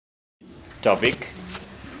topic.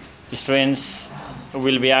 Students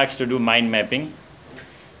will be asked to do mind mapping.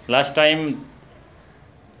 Last time,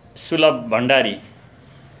 Sulabh Bhandari,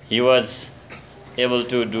 he was able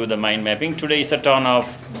to do the mind mapping. Today is the turn of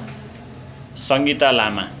Sangeeta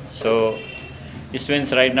Lama. So,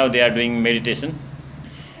 students right now they are doing meditation.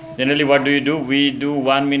 Generally, what do? We do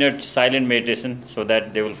 1 minute silent meditation so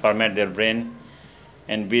that they will format their brain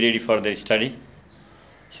and be ready for their study.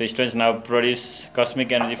 So students now produce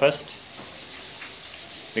cosmic energy first,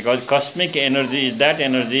 because cosmic energy is that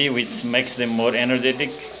energy which makes them more energetic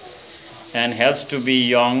and helps to be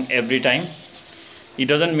young every time. It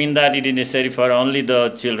doesn't mean that it is necessary for only the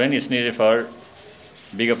children, it's needed for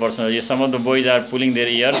bigger personalities. Some of the boys are pulling their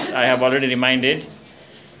ears. I have already reminded,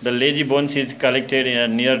 the lazy bones is collected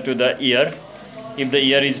near to the ear. If the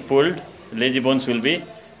ear is pulled, lazy bones will be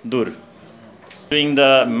dur. Doing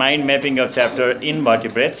the mind mapping of chapter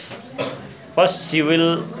invertebrates. First she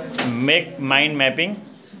will make mind mapping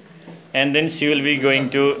and then she will be going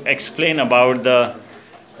to explain about the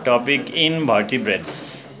topic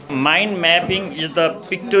invertebrates. Mind mapping is the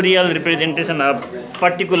pictorial representation of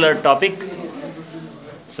particular topic.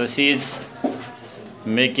 So she is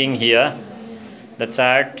making here the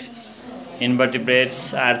chart.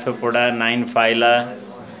 Invertebrates, arthropoda, 9 phyla,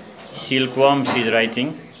 silkworm she is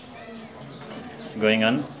writing. It's going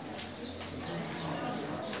on.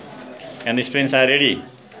 And the students are ready.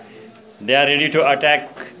 They are ready to attack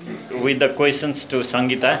with the questions to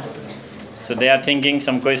Sangeeta. So they are thinking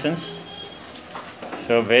some questions.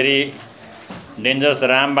 So very dangerous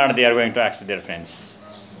ramban they are going to ask to their friends.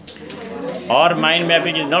 Our mind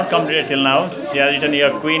mapping is not completed till now. She has written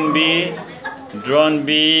here queen bee, drone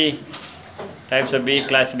bee, types of bee,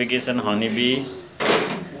 classification, honey bee,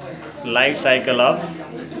 life cycle of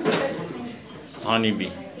honey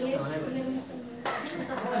bee.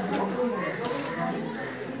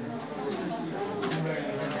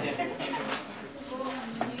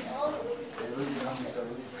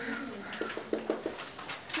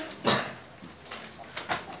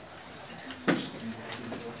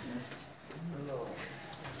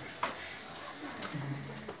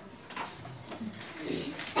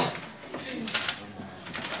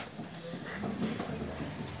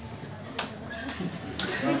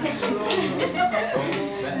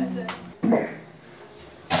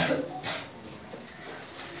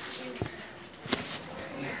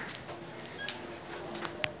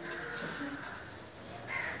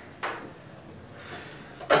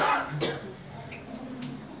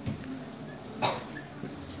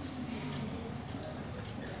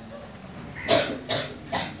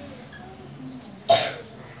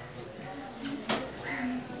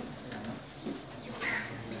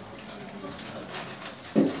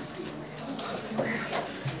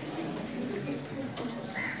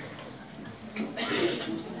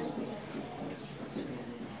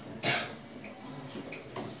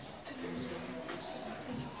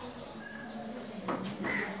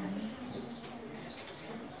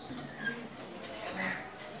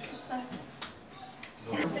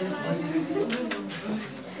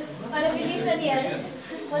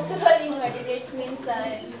 First of all, invertebrates means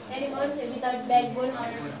animals without backbone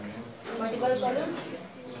or vertebral column.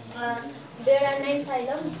 There are 9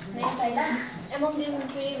 phyla. Among them,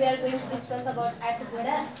 today we are going to discuss about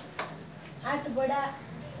arthropoda. Arthropoda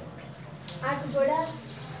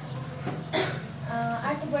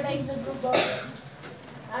is a group of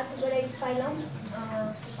arthropoda is phylum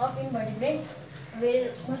of invertebrates,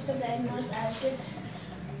 where most of the animals are fifth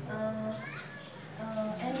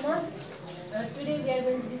animals. Today we are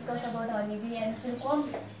going to discuss about honeybee and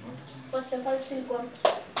silkworm. First of all, silkworm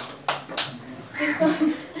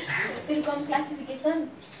classification.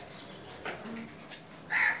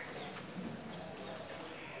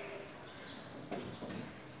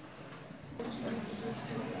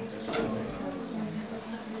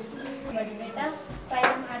 Vertebrata,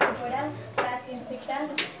 phylum Arthropoda, class Insecta,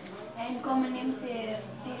 and common name series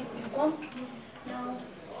silkworm. Now,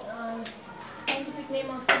 scientific name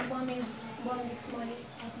of silkworm is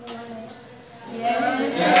Yes.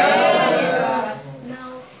 Now,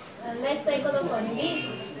 life cycle of honeybee.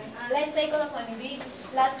 Life cycle of honeybee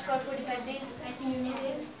lasts for 45 days. I think you need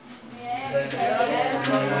this. Yes.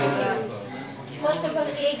 First of all,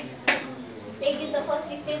 egg. Egg is the first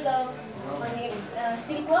stage of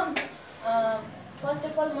silkworm. First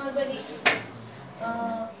of all, mulberry.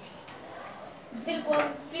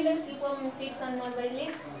 Female silkworm feeds on mulberry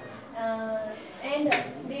leaves. And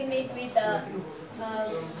they mate with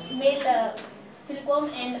male silkworm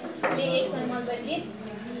and lay eggs on mulberry leaves.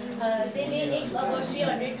 They lay eggs about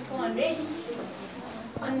 300 to 400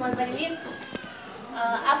 on mulberry leaves.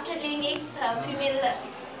 After laying eggs, female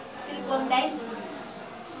silkworm dies.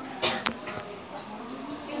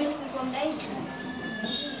 Female silkworm dies.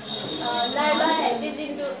 Larva hatches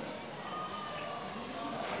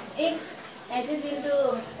into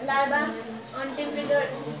larva on temperature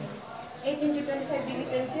 18 to 25 degrees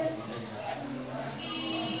Celsius.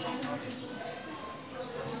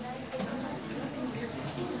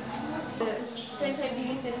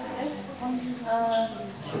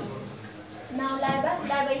 Now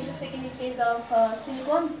larva is the second stage of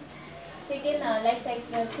silkworm. Second life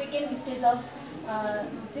cycle, second stage of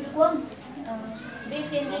silkworm. They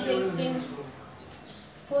change their skin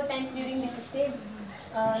 4 times during this stage.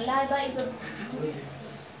 Larva is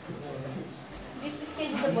this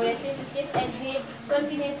stage is a voracious stage, as they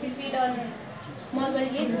continuously feed on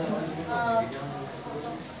mulvertebrates.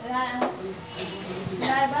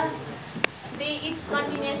 Larva, they eat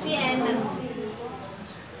continuously and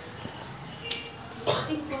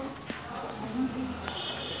silkworm.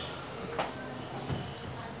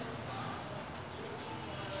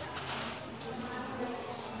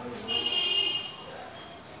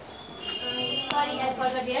 Sorry, I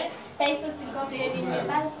forgot here. Types of silkworm reared in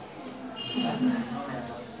Nepal.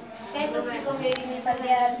 Types of silkworm reared in Nepal,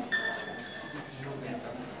 they are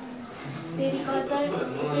sericulture,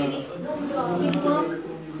 silkworm,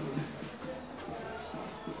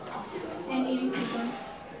 and iris silkworm.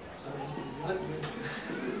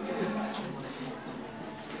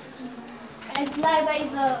 As larva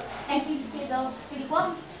is an active stage of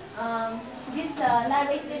silkworm, this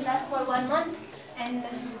larva stage lasts for 1 month and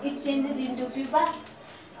it changes into pupa.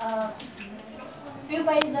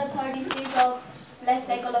 Pupa is the third stage of life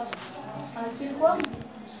cycle of silkworm.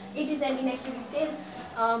 It is an inactive stage,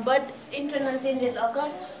 but internal changes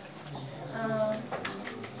occur.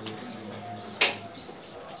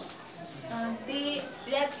 They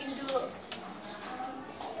wrap into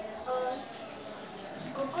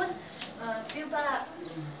cocoon. Pupa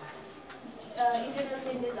internal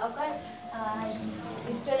changes occur.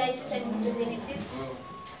 Histolysis and histogenesis.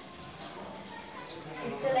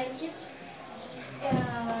 Histolysis.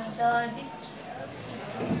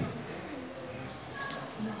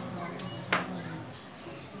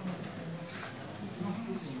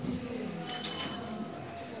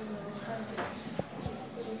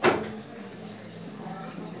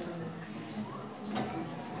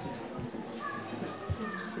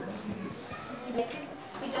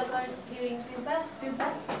 It occurs during pupa,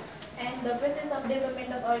 and the process of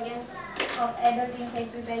development of organs of adult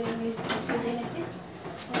insect pupa is histogenesis.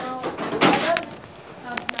 Now,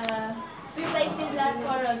 pupa stage lasts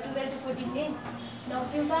for 12 to 14 days. Now,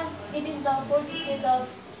 pupa, it is the fourth stage of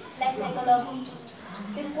life cycle of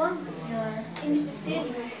silkworm. In this stage,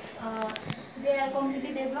 they are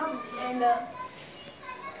completely developed and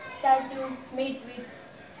start to mate with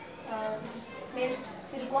male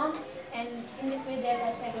silkworm, and in this way their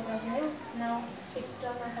life cycle continue. Now, it's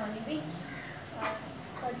turn of honeybee.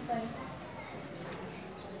 Sorry.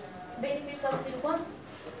 Benefits of silkworm.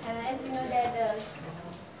 As you know that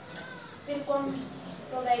silkworm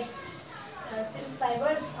provides silk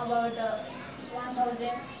fiber about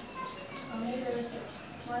 1,000 meter,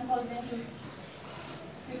 1,000 to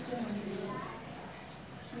 1,500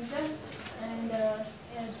 meter, and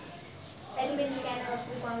alimentary canal of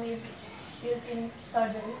silkworm is used in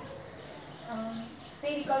surgery.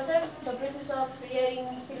 Sericulture, the process of rearing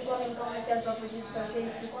silkworm in commercial purposes for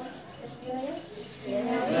silkworm. Yes, you know,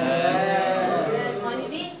 yes?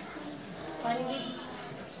 Honeybee.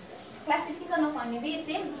 Classification of honeybee is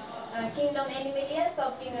same. Kingdom Animalia,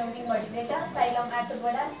 subkingdom Invertebrata, phylum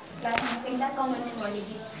Arthropoda, class Insecta, common name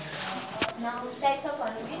honeybee. Now, types of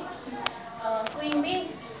honeybee. Queen bee,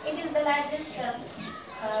 it is the largest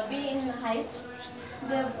bee in hive.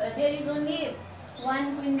 There is only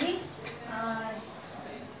one queen bee.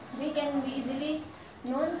 They can be easily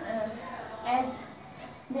known as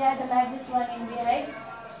they are the largest one in the hive.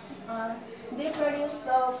 They produce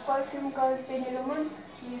perfume called pheromones,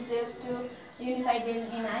 which helps to unify them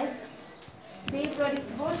in hive. They produce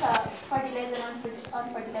both fertilizer and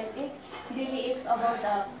unfertilized egg. They lay eggs about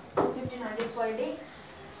 1,500 per day.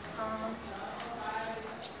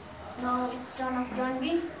 Now it's turn of drone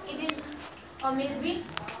bee. It is a male bee,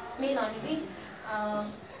 male honeybee,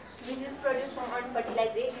 which is produced from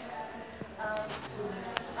unfertilized egg.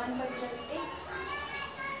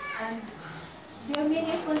 And their main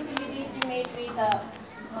responsibility is to mate with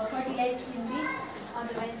fertilized queen bee,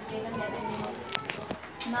 otherwise they don't have any eggs.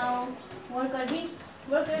 Now worker bee.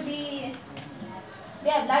 They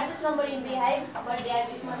have largest number in beehive, but they are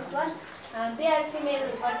the smallest one. They are female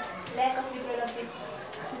but lack of reproductive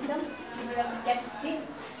system, reproductive capacity.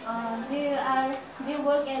 They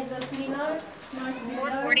work as a cleaner Nurse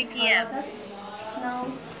Victor, 4:40 p.m. Now,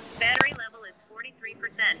 Battery level is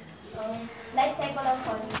 43%. life cycle of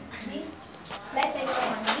honeybee. Life cycle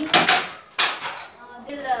of honeybee.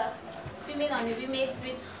 Female honeybee mates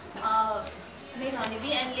with male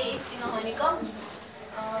honeybee and lay eggs in a honeycomb.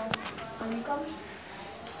 Honeycomb.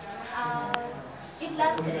 Egg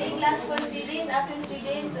lasts for 3 days. After 3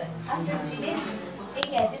 days, egg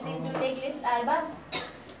hatches into eggless larva.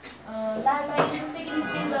 Larva is the second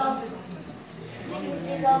stage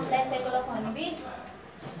of life cycle of honeybee.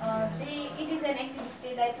 It is an active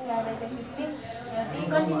stage. I think larva is active stage. They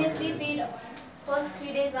continuously feed first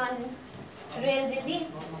 3 days on royal jelly,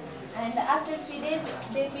 and after 3 days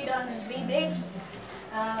they feed on bee bread.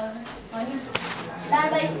 Honey.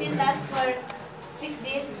 Larva still lasts for 6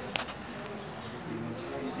 days.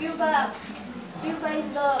 Pupa is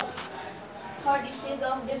the third stage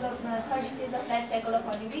of development, third stage of life cycle of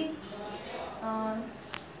honeybee.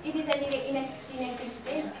 It is an inactive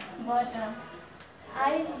stage, but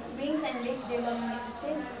eyes, wings, and legs develop in this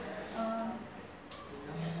stage.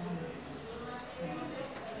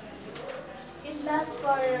 It lasts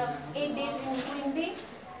for 8 days in queen bee,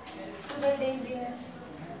 12 days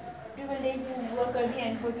in worker bee,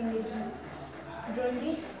 and 14 days in drone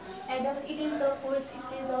bee. It is the fourth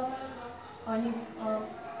stage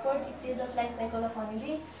of life cycle of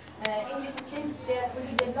honeybee. In this stage, they are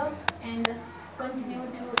fully developed and continue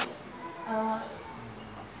to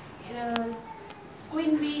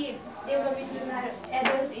queen bee develop into an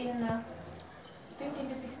adult in 15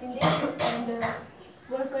 to 16 days, and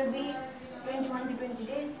worker bee 21 to 20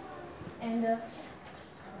 days, and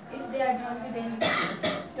if they are drone bee, then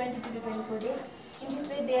 22 to 24 days. In this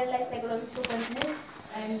way, their life cycle also continues.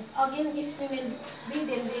 And again, if female bee,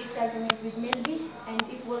 then they start to mate with male bee, and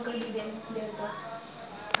if worker bee, then they results.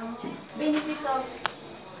 Benefits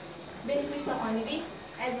of honeybee.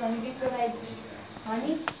 As honeybee provide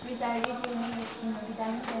honey, which are rich in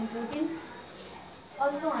vitamins and proteins.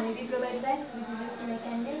 Also, honeybee provide wax, which is used to make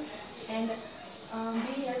candles, and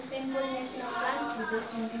bee helps in pollination of plants, which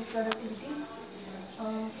helps to increase productivity.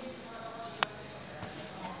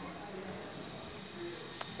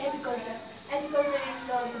 Apiculture. Apiculture is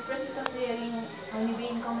the process of rearing honeybee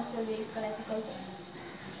in commercial ways called apiculture.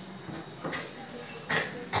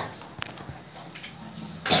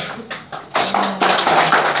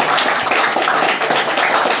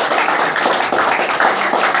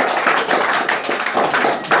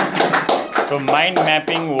 So mind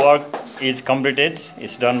mapping work is completed.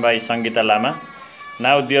 It's done by Sangeeta Lama.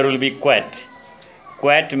 Now there will be QAT.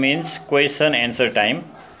 QAT means question answer time.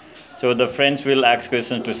 So the friends will ask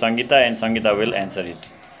questions to Sangeeta and Sangeeta will answer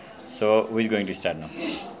it. So who is going to start now?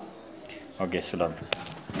 Okay, Sulabh.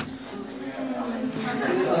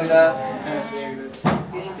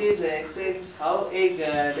 Can you please explain how egg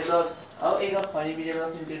of honeybee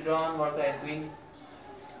develops into drone, worker, and queen?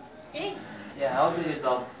 Eggs? Yeah, how do they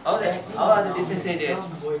develop? How are they differentiated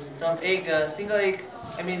from egg, single egg?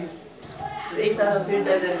 I mean, the eggs are the same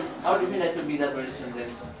type, then how different types of bees are produced from them?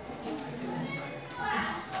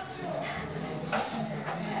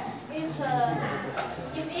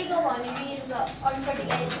 If egg of honeybee is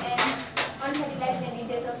unfertilized, then it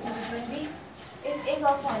develops into drone bee. If egg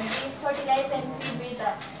of honeybee is fertilized and filled with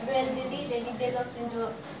royal jelly, then it develops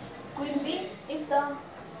into queen bee. If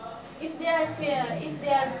they are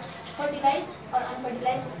fertilized or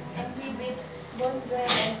unfertilized and filled with both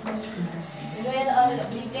royal or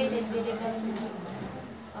bee bread, then they develop into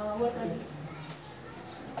worker bee.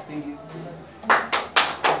 Thank you.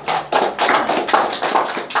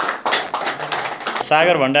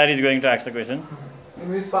 Sagar Bhandari is going to ask the question.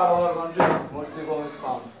 In which part of our country more silkworm is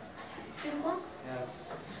found? Silkworm?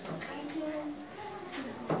 Yes.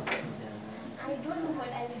 I don't know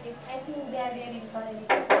what I will guess. I think they are there in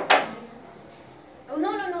Kolkata. Oh, no.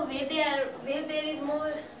 Where there is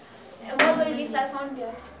more mulberry leaves are found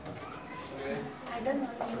there. Okay. I don't know.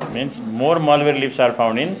 Means more mulberry leaves are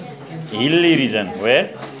found in hilly region. Where?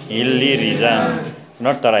 Hilly region,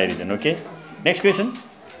 not Tarai region. Okay. Next question.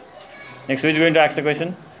 Next, who is going to ask the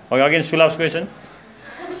question? Okay, again Sulabh's question.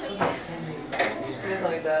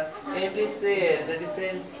 Can you please say the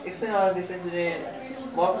difference, explain our difference between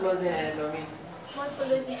morphology and anatomy?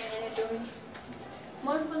 Morphology and anatomy.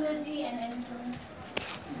 Morphology and anatomy.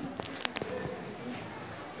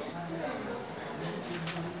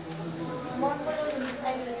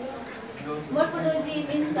 Morphology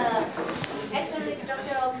means external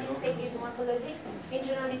structure of insect is morphology.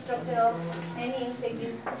 Internal structure of any insect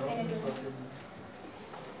is anatomy.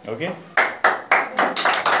 Okay.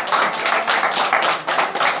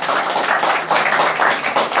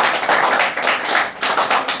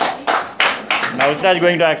 Now Ustad is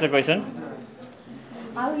going to ask the question.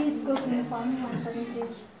 How is cooking formed? Once again,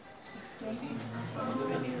 please explain.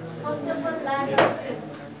 First of all,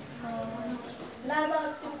 larva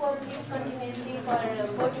of silkworm lives continuously for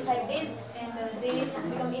 4 to 5 days, and they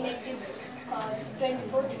become inactive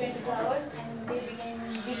 24 to 22 hours, and they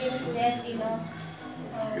begin death in a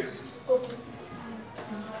cocoon.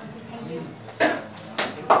 Thank you.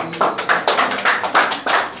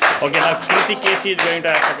 Okay, now Kriti Casey is going to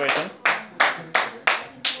ask a question.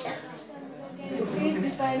 Can you please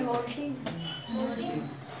define molting? Molting,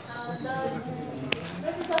 the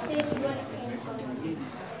process of changing body skin for molting.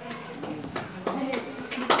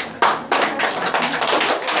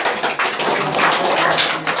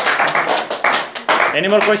 Any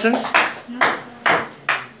more questions? No.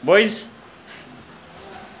 Boys?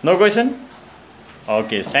 No question?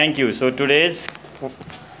 Okay, thank you. So today's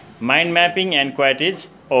mind mapping and quiet is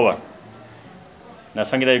over. Now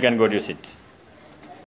Sangeeta, you can go to your seat.